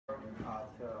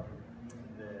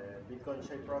Bitcoin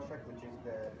Shape project, which is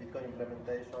the Bitcoin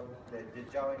implementation, the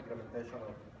Java implementation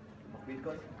of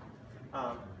Bitcoin.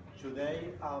 Today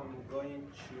I'm going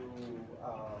to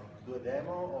do a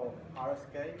demo of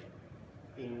RSK.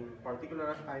 In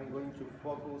particular, I'm going to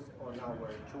focus on our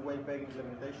two-way peg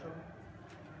implementation.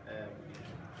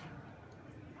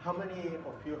 How many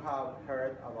of you have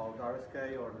heard about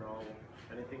RSK or know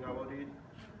anything about it?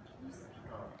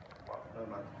 Well, not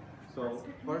much. So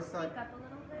first, speak up a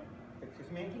little bit?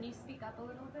 Excuse me? Can you speak up a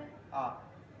little bit?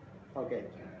 Okay.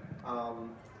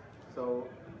 So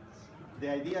the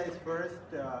idea is first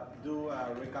do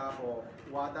a recap of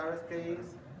what RSK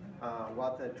is,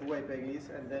 what a two-way peg is,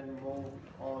 and then move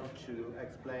on to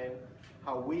explain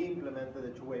how we implemented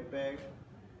the two-way peg,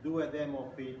 do a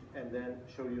demo of it, and then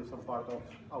show you some part of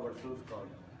our source code.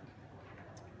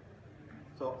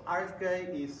 So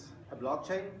RSK is a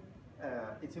blockchain.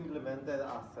 It's implemented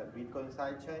as a Bitcoin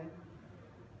sidechain.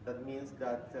 That means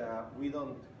that we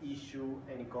don't issue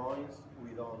any coins, we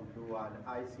don't do an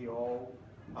ICO,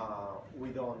 we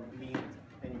don't mint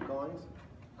any coins.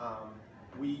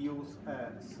 We use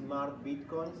smart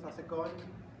Bitcoins as a coin,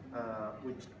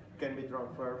 which can be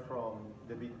transferred from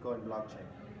the Bitcoin blockchain.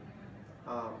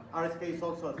 RSK is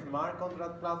also a smart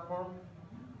contract platform,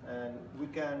 and we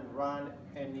can run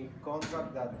any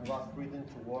contract that was written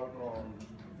to work on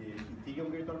the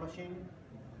Ethereum virtual machine.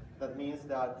 That means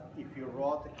that if you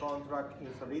wrote a contract in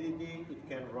Solidity, it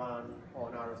can run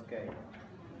on RSK.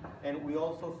 And we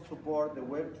also support the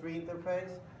Web3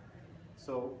 interface.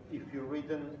 So if you've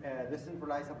written a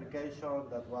decentralized application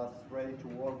that was ready to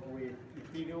work with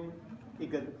Ethereum,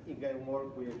 it can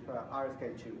work with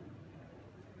RSK too.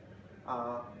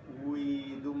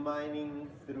 We do mining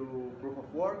through proof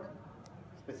of work.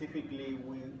 Specifically,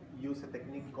 we use a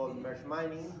technique called merge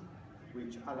mining,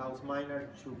 which allows miners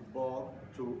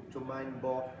to mine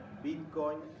both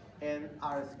Bitcoin and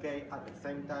RSK at the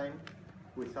same time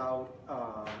without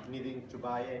needing to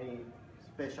buy any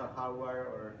special hardware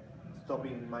or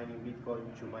stopping mining Bitcoin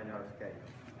to mine RSK.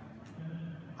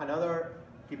 Another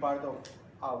key part of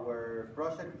our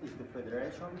project is the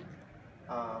federation.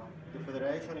 The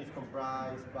federation is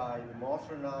comprised by the most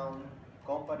renowned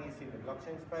companies in the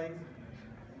blockchain space,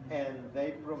 and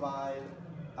they provide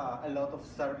a lot of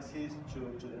services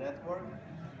to the network.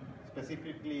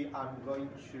 Specifically, I'm going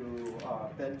to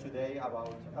tell today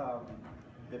about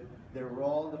the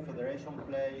role the federation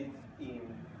plays in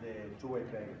the two-way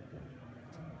peg.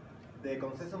 The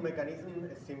consensus mechanism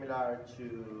is similar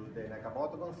to the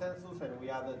Nakamoto consensus, and we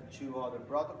added two other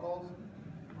protocols,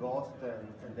 Ghost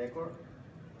and Decor.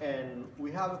 And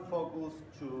we have a focus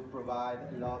to provide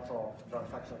lots of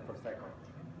transactions per second.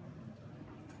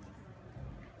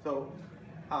 So,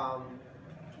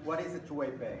 what is a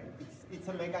two-way peg? It's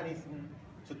a mechanism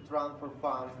to transfer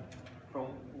funds from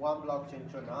one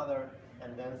blockchain to another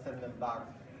and then send them back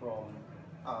from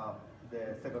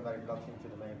the secondary blockchain to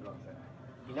the main blockchain.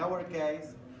 In our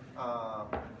case,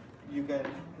 you can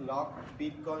lock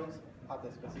Bitcoins at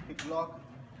a specific block,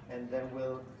 and then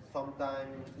will sometime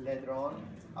later on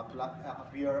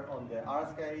appear on the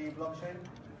RSK blockchain.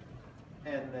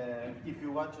 And if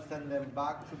you want to send them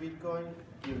back to Bitcoin,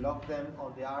 you lock them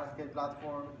on the RSK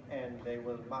platform, and they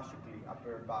will magically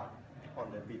appear back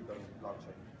on the Bitcoin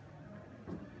blockchain.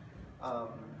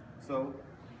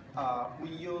 We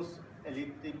use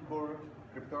elliptic curve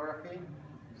cryptography.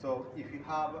 So if you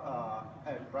have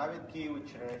a private key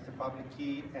which generates a public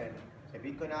key and a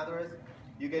Bitcoin address,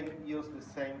 you can use the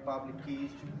same public key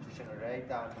to generate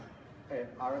an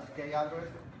RSK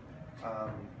address.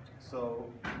 So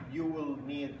you will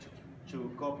need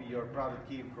to copy your private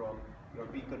key from your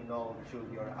Bitcoin node to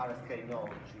your RSK node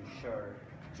to share,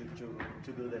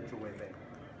 to do the two-way peg.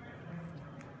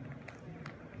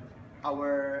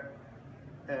 Our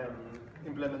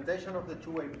implementation of the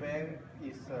two-way peg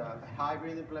is a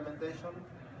hybrid implementation.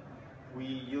 We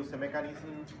use a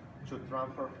mechanism to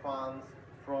transfer funds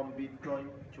from Bitcoin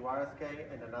to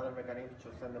RSK and another mechanism to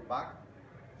send them back.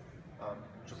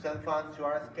 To send funds to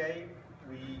RSK,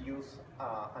 we use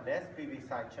an SPV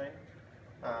sidechain.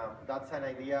 That's an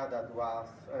idea that was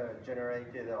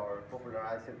generated or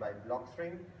popularized by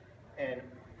Blockstream, and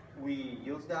we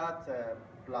use that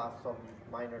plus some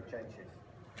minor changes.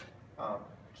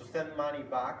 To send money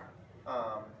back,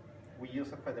 we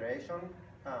use a federation.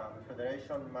 The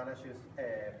federation manages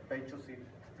a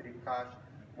pay-to-strip hash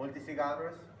multi-sig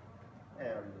address.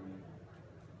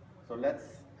 So let's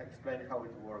explain how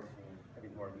it works in a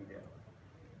bit more detail.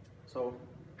 So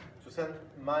to send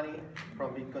money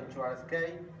from Bitcoin to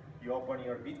RSK, you open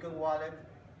your Bitcoin wallet,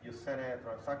 you send a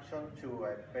transaction to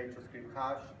a pay-to-script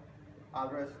hash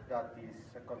address that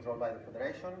is controlled by the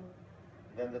federation.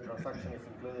 then the transaction is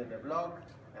included in the block,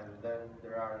 and then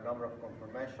there are a number of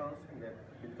confirmations in the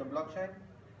Bitcoin blockchain.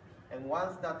 And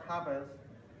once that happens,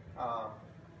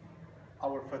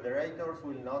 our federators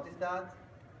will notice that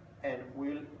and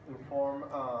will inform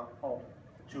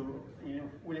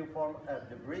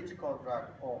the bridge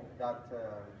contract of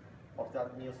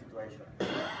that new situation.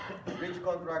 The bridge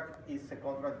contract is a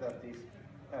contract that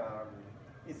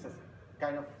is a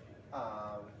kind of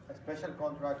a special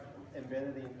contract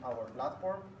embedded in our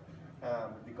platform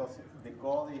because the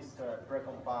code is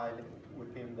precompiled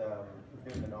within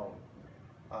the node.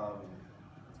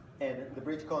 And the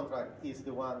bridge contract is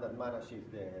the one that manages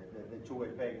the two-way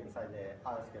peg inside the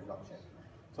RSK blockchain.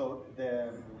 So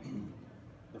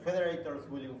the federators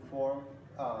will inform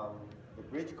the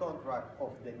bridge contract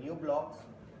of the new blocks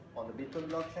on the Bitcoin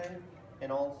blockchain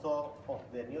and also of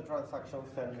the new transaction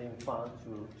sending funds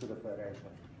to the federation.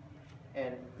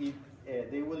 And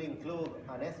they will include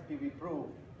an SPV proof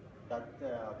that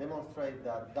demonstrates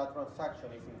that that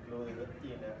transaction is included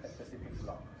in a specific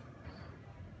block.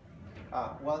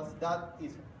 Once that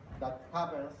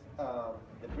happens,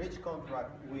 the bridge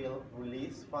contract will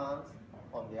release funds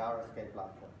on the RSK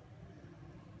platform.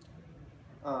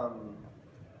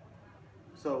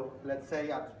 So let's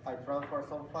say I transfer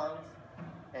some funds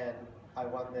and I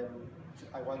want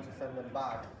to send them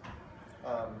back.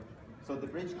 So the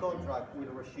bridge contract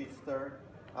will register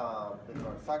the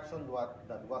transaction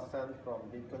that was sent from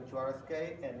Bitcoin to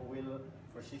RSK and will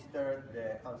register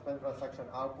the unspent transaction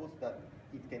outputs that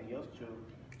it can use to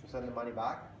send the money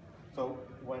back. So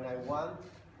when I want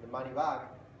the money back,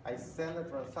 I send a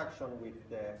transaction with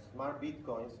the smart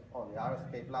Bitcoins on the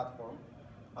RSK platform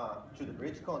to the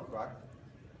bridge contract,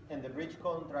 and the bridge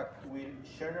contract will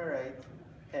generate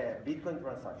a Bitcoin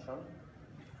transaction,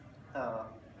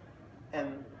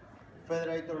 and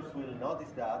federators will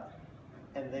notice that,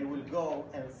 and they will go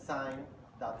and sign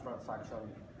that transaction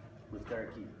with their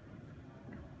key.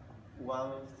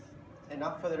 Once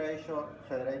enough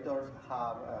federators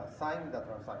have signed the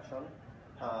transaction,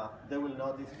 they will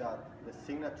notice that the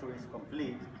signature is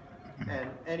complete, and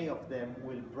any of them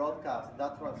will broadcast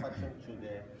that transaction to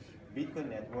the Bitcoin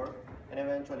network, and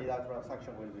eventually that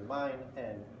transaction will be mined,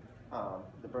 and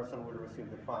the person will receive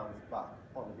the funds back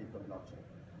on the Bitcoin blockchain.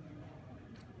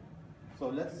 So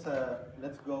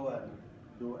let's go and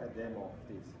do a demo of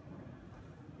this.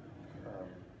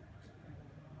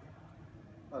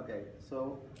 Okay,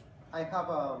 so I have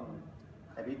a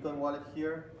Bitcoin wallet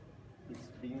here. It's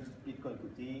being Bitcoin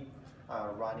Qt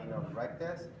running on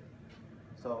RSK.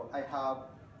 So I have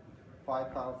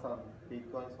 5,000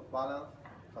 Bitcoins of balance.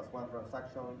 That's one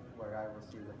transaction where I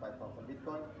received the 5,000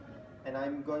 Bitcoin. And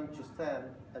I'm going to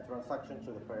send a transaction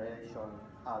to the federation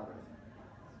address.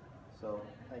 So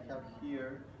I have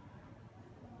here,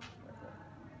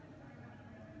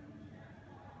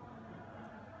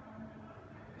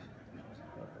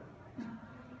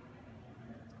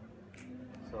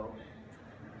 so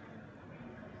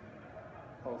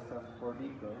I'll send 4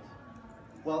 Bitcoins.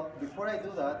 Well, before I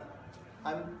do that,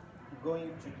 I'm going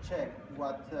to check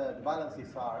what the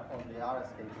balances are on the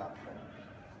RSK platform.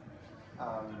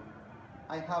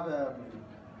 I have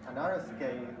an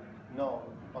RSK node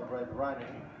already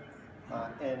running,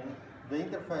 and the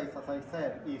interface, as I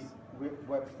said, is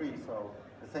Web3. So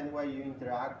the same way you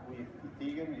interact with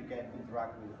Ethereum, you can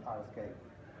interact with RSK.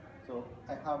 So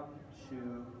I have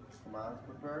 2 commands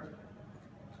prepared.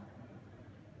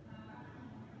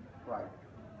 Right.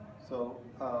 So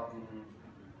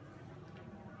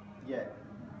yeah,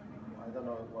 I don't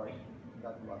know why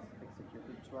that was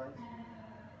executed twice.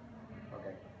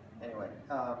 Okay. Anyway,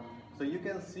 so you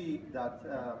can see that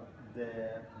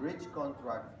the bridge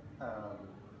contract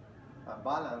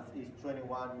balance is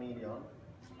 21 million,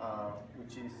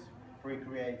 which is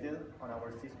pre-created on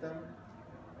our system,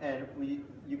 and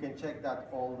you can check that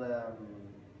all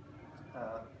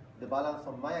the balance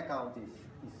on my account is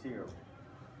 0.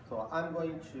 So I'm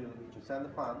going to send the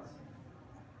funds.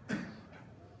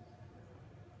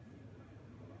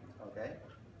 Okay,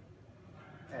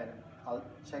 and I'll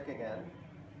check again.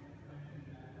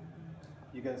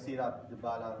 You can see that the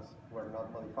balance were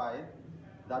not modified.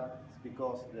 That's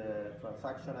because the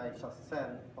transaction I just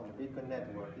sent on the Bitcoin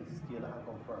network is still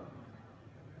unconfirmed.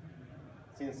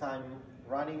 Since I'm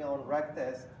running on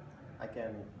RSK, I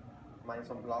can mine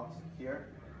some blocks here.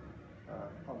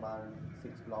 I'll mine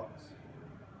 6 blocks.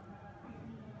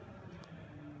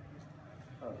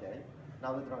 Okay,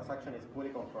 now the transaction is fully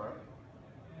confirmed.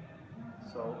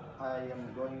 So I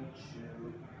am going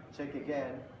to check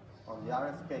again on the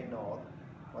RSK node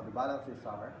what the balances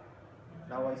are.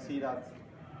 Now I see that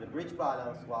the bridge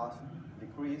balance was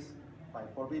decreased by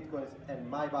 4 Bitcoins, and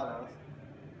my balance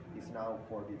is now now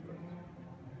 4 Bitcoins.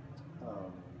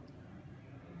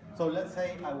 So let's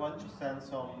say I want to send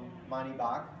some money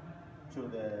back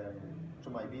to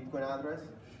my Bitcoin address,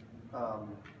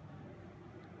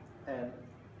 and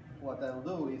what I'll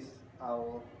do is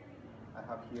I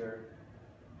have here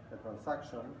a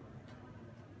transaction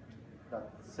that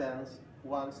sends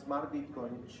one smart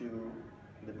Bitcoin to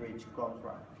the bridge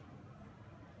contract.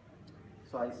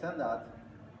 So I send that,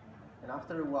 and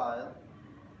after a while,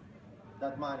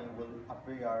 that money will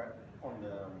appear on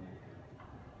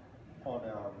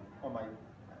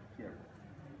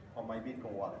my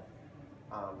Bitcoin wallet.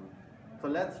 So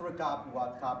let's recap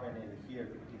what happened in here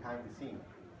behind the scene.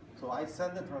 So I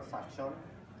sent the transaction,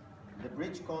 the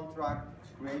bridge contract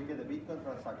created a Bitcoin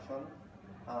transaction,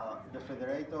 the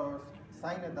federators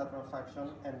signed that transaction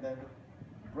and then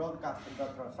broadcasted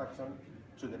that transaction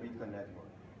to the Bitcoin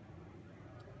network.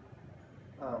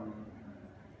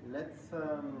 Let's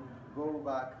go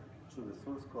back to the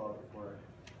source code for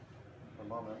a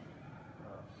moment.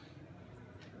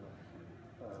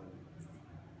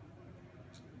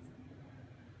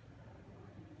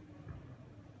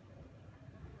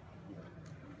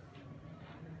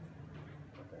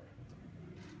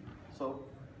 So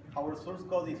our source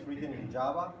code is written in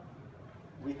Java.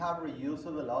 We have reused a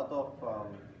lot of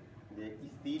the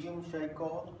Ethereum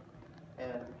shellcode,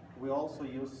 and we also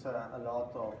use a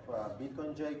lot of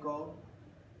Bitcoin J-code.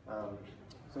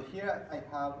 So here I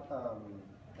have a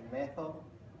method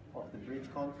of the bridge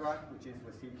contract, which is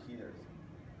receive headers.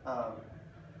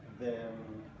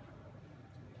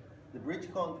 The bridge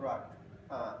contract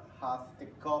has a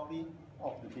copy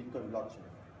of the Bitcoin blockchain,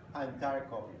 an entire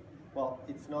copy. Well,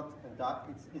 it's not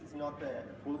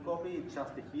a full copy, it's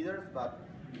just the headers, but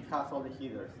it has all the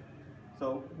headers.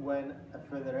 So when a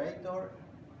federator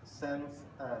sends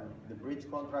the bridge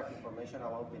contract information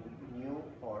about a new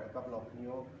or a couple of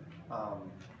new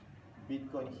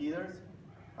Bitcoin headers,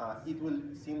 it will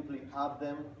simply add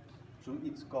them to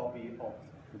its copy of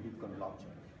the Bitcoin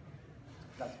blockchain.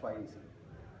 That's quite easy.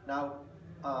 Now,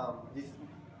 this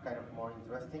is kind of more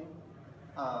interesting.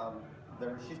 The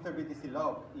register BTC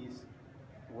log is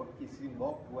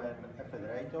invoked when a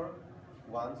federator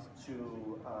wants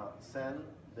to send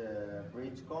the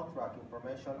bridge contract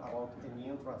information about a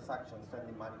new transaction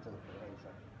sending money to the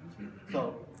federation. So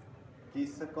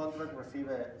this contract received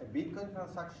a Bitcoin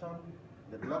transaction,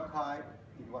 the block height,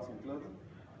 it was included,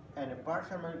 and a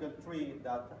partial Merkle tree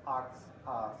that acts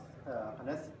as an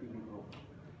SPV group.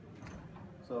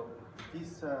 So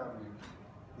this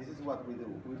is what we do.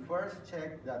 We first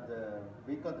check that the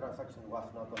Bitcoin transaction was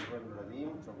not already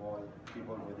redeemed to avoid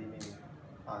people redeeming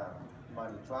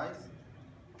money twice.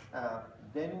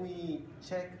 Then we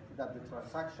check that the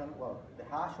transaction, well, the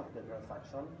hash of the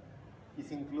transaction is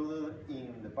included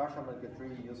in the partial Merkle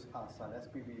tree used as an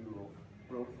SPV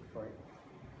proof.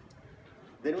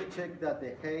 Then we check that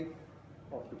the height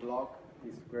of the block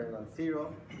is greater than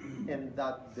 0, and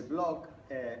that the block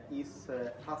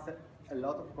has a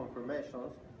lot of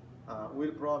confirmations.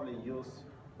 We'll probably use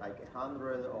like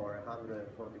 100 or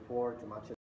 144 to match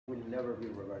it. Will never be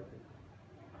reverted.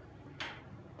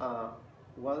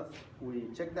 Once we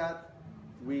check that,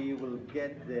 we will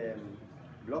get the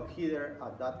block header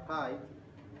at that height,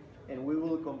 and we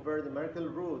will compare the Merkle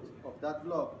root of that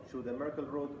block to the Merkle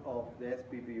root of the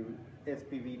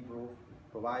SPV proof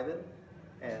provided,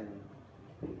 and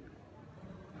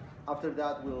after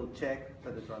that we'll check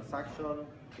that the transaction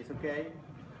is okay,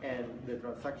 and the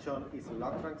transaction is a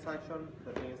locked transaction.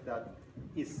 That means that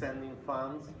it's sending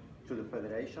funds to the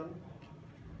federation,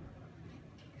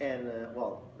 and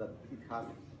well, that it has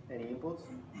any inputs.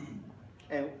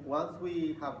 And once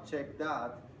we have checked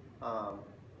that,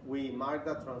 we mark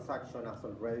that transaction as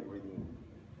already redeemed.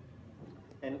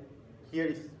 And here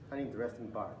is an interesting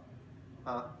part.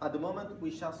 At the moment,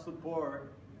 we just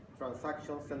support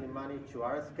transactions sending money to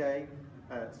RSK,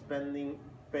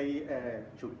 pay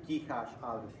to key hash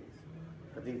addresses.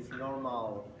 That is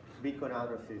normal Bitcoin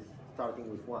addresses starting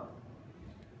with 1.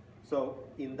 So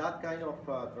in that kind of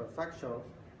transactions,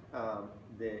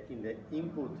 in the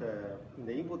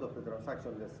input of the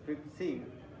transaction, the script sig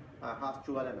has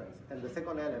 2 elements, and the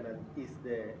second element is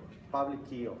the public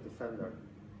key of the sender.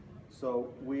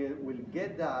 So we will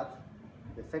get that,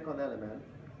 the second element,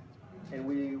 and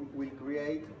we will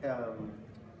create a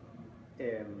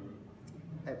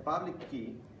public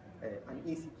key, an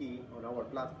easy key on our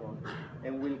platform,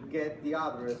 and we'll get the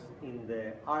address in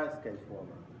the RSK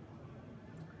format.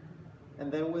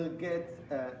 And then we'll get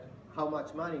how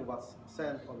much money was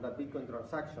sent on that Bitcoin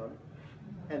transaction,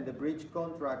 and the bridge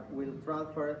contract will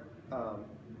transfer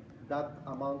that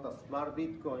amount of smart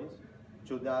Bitcoins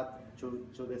to that to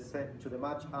the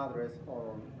match address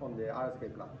on the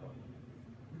RSK platform.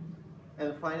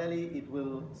 And finally, it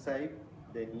will save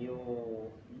the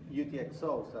new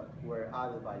UTXOs that were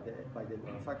added by the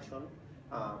transaction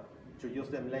to use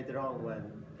them later on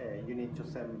when you need to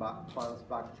send funds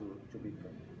back to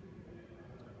Bitcoin.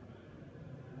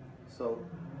 So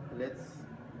let's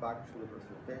back to the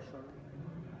presentation.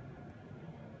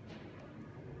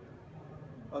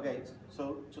 Okay,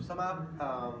 so to sum up,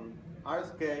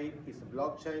 RSK is a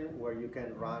blockchain where you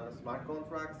can run smart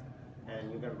contracts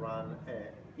and you can run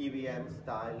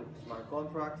EVM-style smart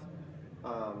contracts.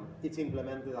 It's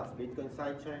implemented as Bitcoin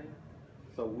sidechain,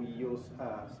 so we use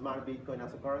smart Bitcoin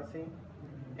as a currency,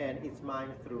 and it's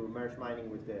mined through merge mining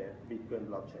with the Bitcoin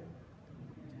blockchain.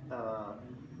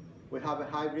 We have a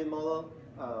hybrid model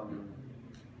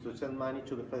to send money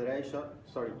to the federation.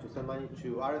 To send money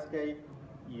to RSK,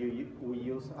 we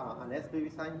use an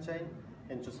SPV sidechain,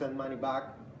 and to send money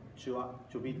back to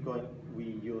Bitcoin,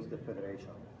 we use the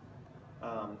federation.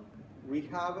 We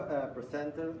have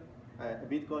presented a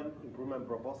Bitcoin improvement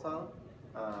proposal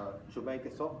to make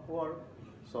a software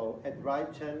so a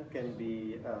drive chain can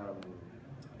be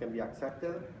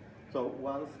accepted. So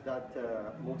once that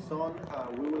moves on,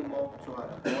 we will move to an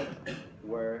approach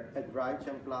where a drive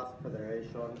chain plus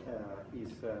federation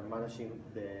is managing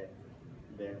the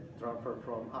transfer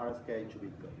from RSK to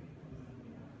Bitcoin.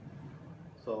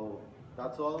 So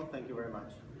that's all. Thank you very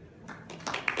much.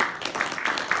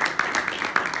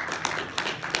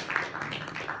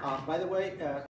 By the way,